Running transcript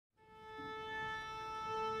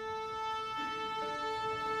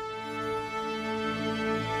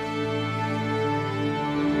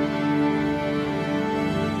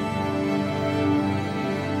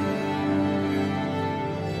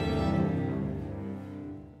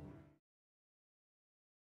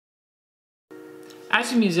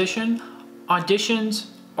As a musician, auditions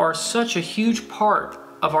are such a huge part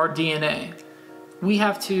of our DNA. We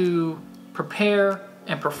have to prepare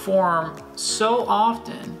and perform so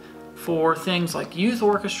often for things like youth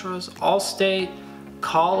orchestras, all-state,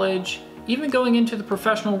 college, even going into the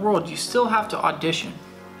professional world, you still have to audition.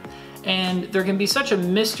 And there can be such a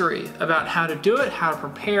mystery about how to do it, how to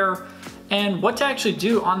prepare, and what to actually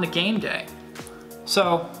do on the game day.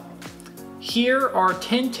 So here are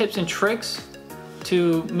 10 tips and tricks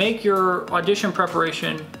to make your audition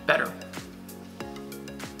preparation better.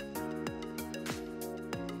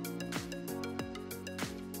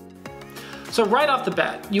 So right off the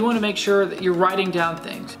bat, you want to make sure that you're writing down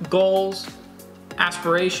things, goals,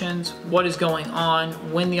 aspirations, what is going on,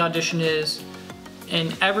 when the audition is,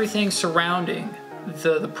 and everything surrounding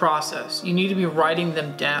the process. You need to be writing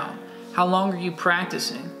them down. How long are you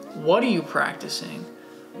practicing? What are you practicing?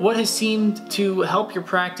 What has seemed to help your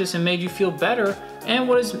practice and made you feel better, and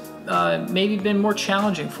what has maybe been more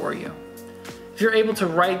challenging for you? If you're able to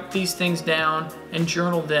write these things down and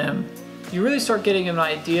journal them, you really start getting an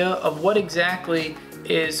idea of what exactly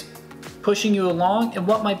is pushing you along and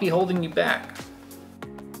what might be holding you back.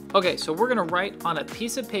 Okay, so we're gonna write on a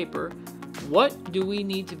piece of paper, what do we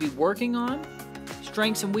need to be working on?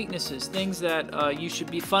 Strengths and weaknesses, things that you should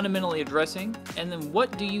be fundamentally addressing, and then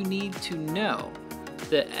what do you need to know?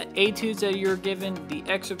 The etudes that you're given, the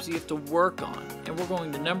excerpts you have to work on, and we're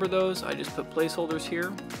going to number those. I just put placeholders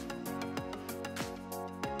here.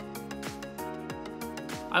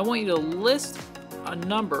 I want you to list a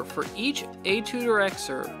number for each etude or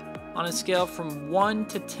excerpt on a scale from 1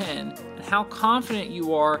 to 10 and how confident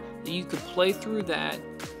you are that you could play through that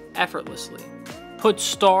effortlessly. Put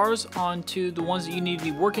stars onto the ones that you need to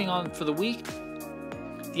be working on for the week.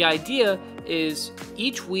 The idea is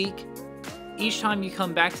each week, each time you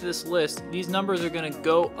come back to this list, these numbers are going to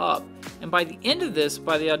go up. And by the end of this,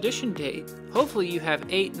 by the audition date, hopefully you have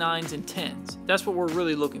 8, 9s, and 10s. That's what we're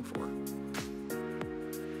really looking for.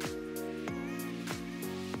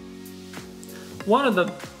 One of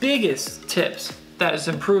the biggest tips that has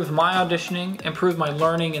improved my auditioning, improved my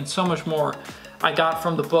learning, and so much more, I got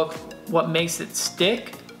from the book, What Makes It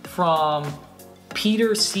Stick, from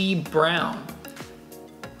Peter C. Brown.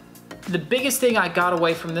 The biggest thing I got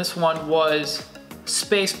away from this one was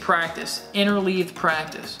spaced practice, interleaved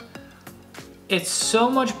practice. It's so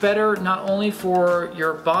much better not only for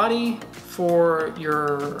your body, for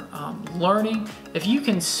your learning, if you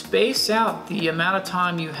can space out the amount of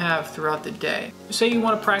time you have throughout the day. Say you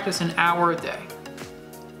want to practice an hour a day.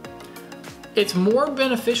 It's more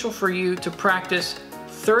beneficial for you to practice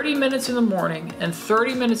 30 minutes in the morning and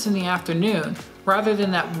 30 minutes in the afternoon rather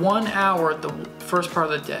than that 1 hour the first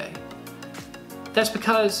part of the day. That's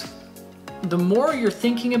because the more you're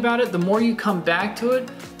thinking about it, the more you come back to it,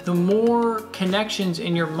 the more connections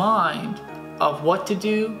in your mind of what to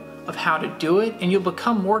do, of how to do it, and you'll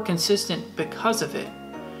become more consistent because of it.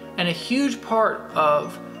 And a huge part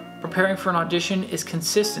of preparing for an audition is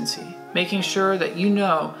consistency, making sure that you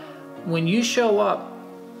know when you show up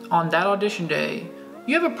on that audition day,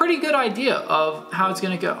 you have a pretty good idea of how it's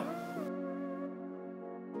going to go.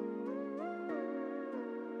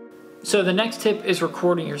 So the next tip is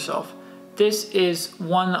recording yourself. This is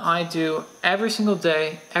one that I do every single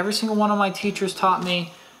day. Every single one of my teachers taught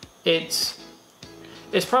me. It's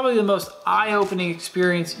probably the most eye-opening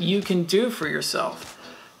experience you can do for yourself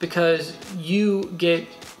because you get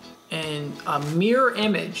a mirror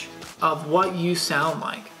image of what you sound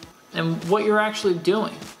like and what you're actually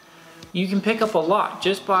doing. You can pick up a lot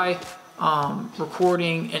just by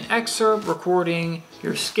recording an excerpt, recording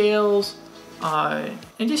your scales,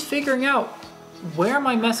 and just figuring out where am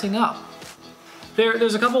I messing up.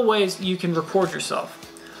 There's a couple ways you can record yourself.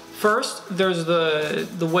 First, there's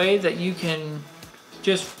the way that you can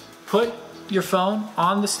just put your phone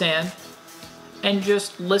on the stand and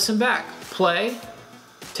just listen back. Play,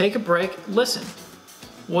 take a break, listen.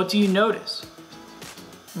 What do you notice?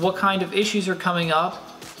 What kind of issues are coming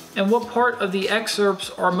up? And what part of the excerpts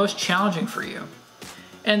are most challenging for you?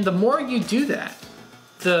 And the more you do that,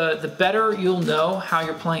 the better you'll know how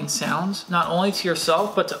your playing sounds, not only to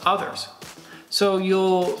yourself, but to others. So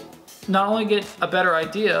you'll not only get a better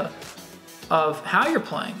idea of how you're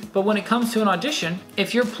playing, but when it comes to an audition,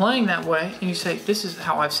 if you're playing that way and you say, this is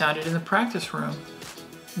how I've sounded in the practice room,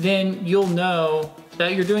 then you'll know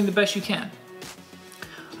that you're doing the best you can.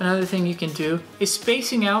 Another thing you can do is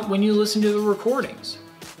spacing out when you listen to the recordings.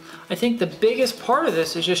 I think the biggest part of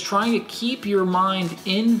this is just trying to keep your mind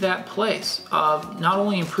in that place of not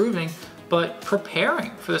only improving, but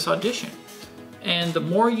preparing for this audition. And the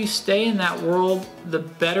more you stay in that world, the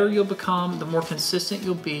better you'll become, the more consistent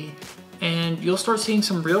you'll be, and you'll start seeing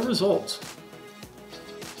some real results.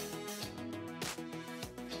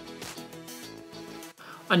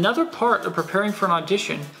 Another part of preparing for an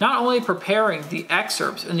audition, not only preparing the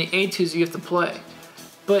excerpts and the etudes you have to play,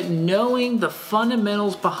 but knowing the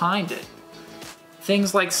fundamentals behind it.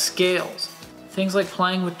 Things like scales, things like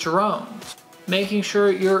playing with drones, making sure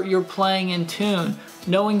you're playing in tune,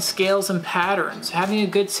 knowing scales and patterns, having a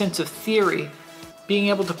good sense of theory, being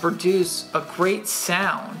able to produce a great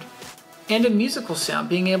sound and a musical sound,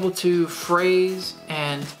 being able to phrase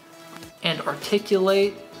and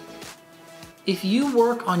articulate. If you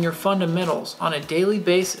work on your fundamentals on a daily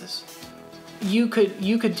basis, you could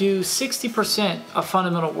do 60% of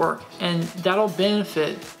fundamental work, and that'll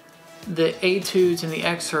benefit the etudes and the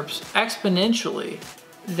excerpts exponentially,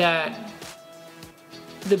 that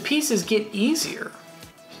the pieces get easier.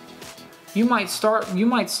 You might start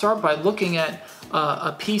by looking at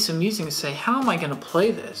a piece of music and say, how am I going to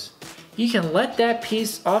play this? You can let that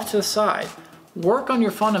piece off to the side, work on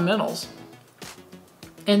your fundamentals,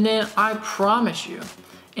 and then I promise you,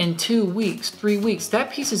 in 2 weeks, 3 weeks,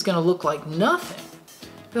 that piece is going to look like nothing.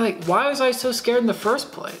 You're like, why was I so scared in the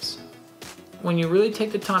first place? When you really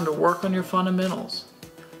take the time to work on your fundamentals,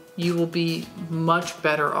 you will be much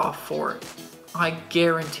better off for it. I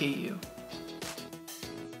guarantee you.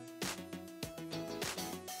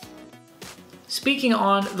 Speaking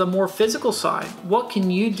on the more physical side, what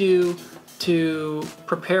can you do to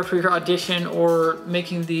prepare for your audition or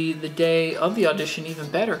making the day of the audition even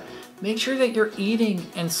better? Make sure that you're eating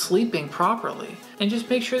and sleeping properly, and just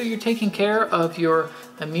make sure that you're taking care of your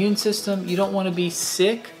immune system. You don't want to be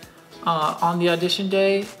sick on the audition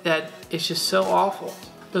day. That is just so awful.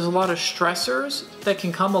 There's a lot of stressors that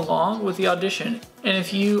can come along with the audition, and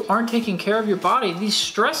if you aren't taking care of your body, these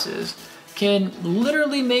stresses can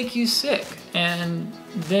literally make you sick, and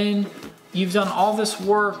then you've done all this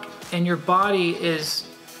work and your body is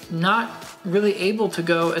not really able to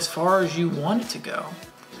go as far as you want it to go.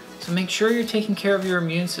 So make sure you're taking care of your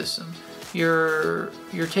immune system. You're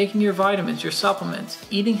taking your vitamins, your supplements,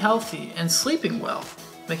 eating healthy and sleeping well,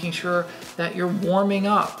 making sure that you're warming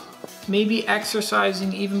up, maybe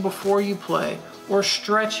exercising even before you play, or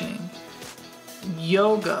stretching,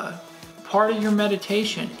 yoga, part of your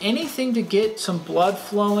meditation, anything to get some blood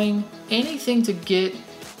flowing, anything to get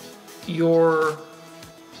your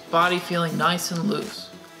body feeling nice and loose,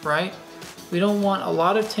 right? We don't want a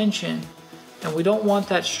lot of tension, and we don't want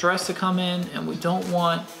that stress to come in, and we don't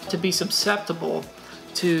want to be susceptible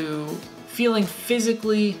to feeling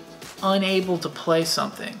physically unable to play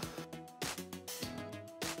something.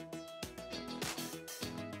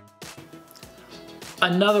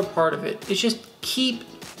 Another part of it is just keep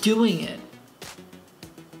doing it.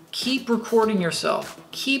 Keep recording yourself.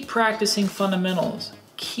 Keep practicing fundamentals.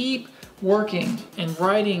 Keep working and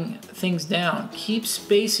writing things down. Keep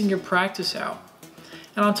spacing your practice out.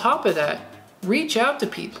 And on top of that, reach out to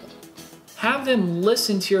people. Have them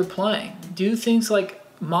listen to your playing. Do things like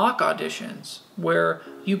mock auditions where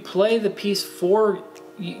you play the piece for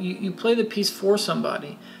you play the piece for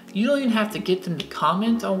somebody. You don't even have to get them to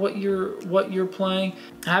comment on what you're playing.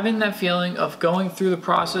 Having that feeling of going through the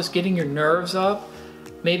process, getting your nerves up,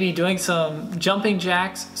 maybe doing some jumping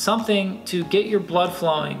jacks, something to get your blood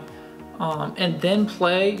flowing, and then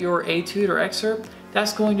play your etude or excerpt,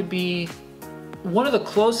 that's going to be one of the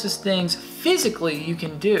closest things physically you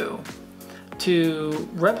can do to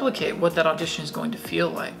replicate what that audition is going to feel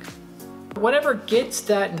like. Whatever gets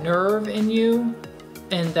that nerve in you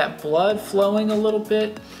and that blood flowing a little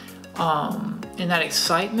bit, and that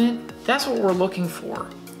excitement, that's what we're looking for.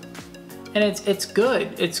 And it's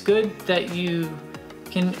good. It's good that you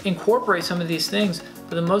can incorporate some of these things,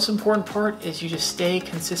 but the most important part is you just stay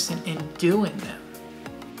consistent in doing them.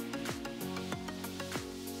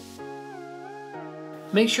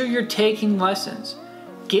 Make sure you're taking lessons.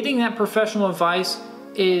 Getting that professional advice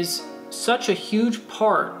is such a huge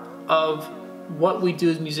part of what we do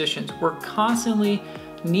as musicians. We're constantly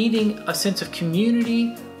needing a sense of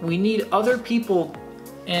community. We need other people,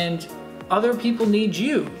 and other people need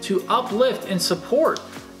you to uplift and support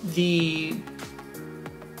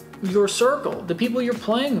your circle, the people you're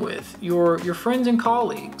playing with, your friends and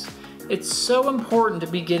colleagues. It's so important to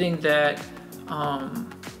be getting that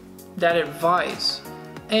advice,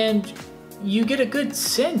 and you get a good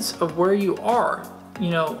sense of where you are. You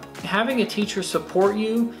know, having a teacher support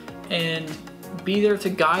you and be there to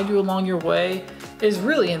guide you along your way is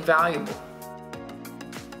really invaluable.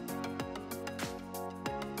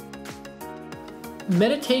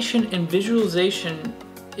 Meditation and visualization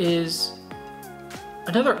is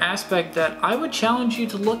another aspect that I would challenge you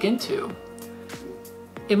to look into.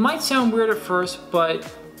 It might sound weird at first, but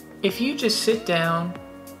if you just sit down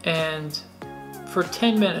and for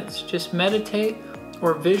 10 minutes, just meditate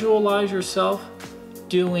or visualize yourself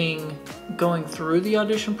going through the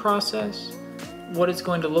audition process, what it's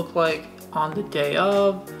going to look like on the day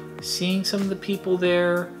of, seeing some of the people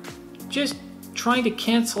there, just trying to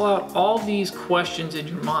cancel out all these questions in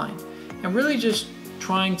your mind and really just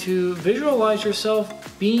trying to visualize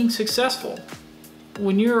yourself being successful.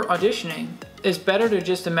 When you're auditioning, it's better to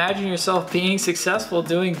just imagine yourself being successful,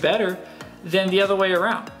 doing better than the other way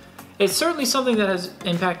around. It's certainly something that has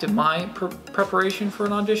impacted my preparation for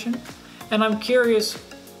an audition, and I'm curious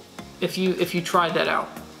if you tried that out.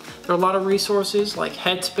 There are a lot of resources like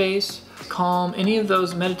Headspace, Calm, any of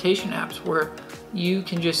those meditation apps where you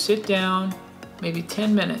can just sit down, maybe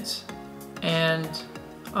 10 minutes, and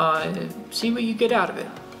see what you get out of it.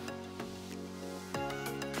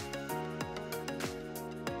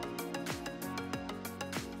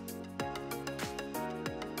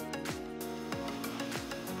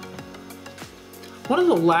 One of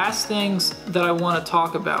the last things that I want to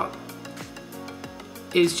talk about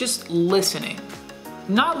is just listening.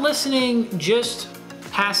 Not listening just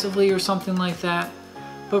passively or something like that,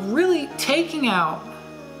 but really taking out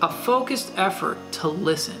a focused effort to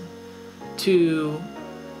listen to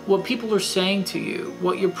what people are saying to you,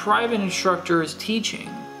 what your private instructor is teaching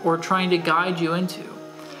or trying to guide you into.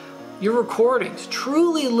 Your recordings,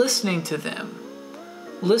 truly listening to them,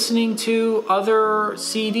 listening to other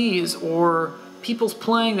CDs or people's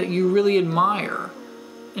playing that you really admire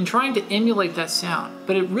and trying to emulate that sound.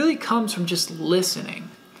 But it really comes from just listening.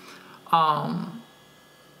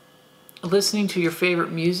 Listening to your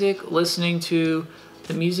favorite music, listening to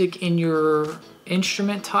the music in your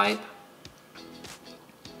instrument type,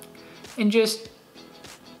 and just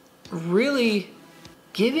really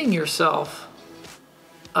giving yourself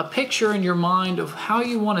a picture in your mind of how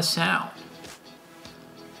you want to sound.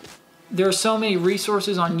 There are so many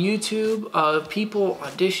resources on YouTube of people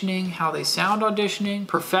auditioning, how they sound auditioning,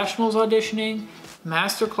 professionals auditioning,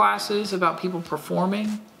 master classes about people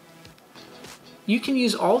performing. You can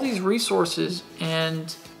use all these resources,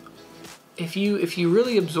 and if you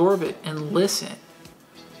really absorb it and listen,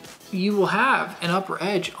 you will have an upper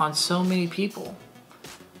edge on so many people.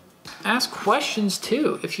 Ask questions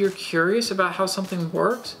too. If you're curious about how something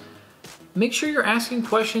works, make sure you're asking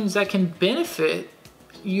questions that can benefit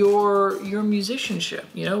your musicianship.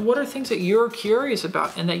 You know, what are things that you're curious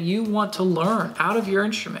about and that you want to learn out of your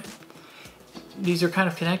instrument? These are kind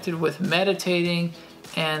of connected with meditating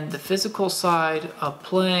and the physical side of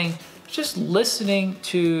playing, just listening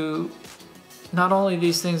to not only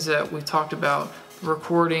these things that we talked about,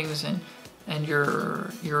 recordings and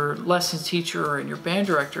your lessons teacher and your band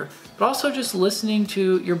director, but also just listening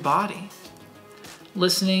to your body,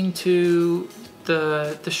 listening to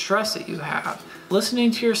the stress that you have,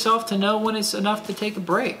 listening to yourself to know when it's enough to take a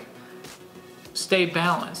break, stay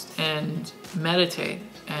balanced and meditate.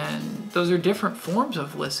 And those are different forms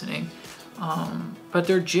of listening, but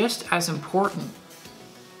they're just as important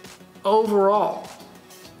overall.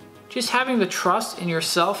 Just having the trust in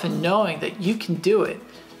yourself and knowing that you can do it,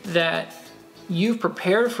 that you've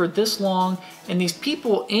prepared for this long, and these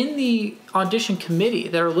people in the audition committee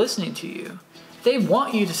that are listening to you, they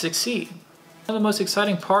want you to succeed. One of the most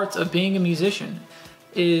exciting parts of being a musician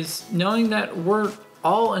is knowing that we're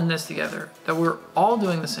all in this together, that we're all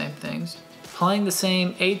doing the same things, playing the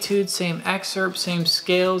same etudes, same excerpts, same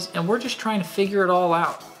scales, and we're just trying to figure it all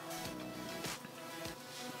out.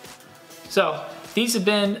 So these have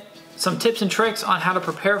been some tips and tricks on how to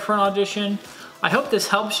prepare for an audition. I hope this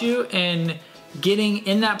helps you in getting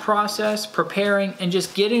in that process, preparing, and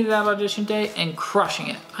just getting to that audition day and crushing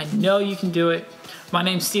it. I know you can do it. My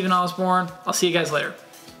name's Steven Osborne. I'll see you guys later.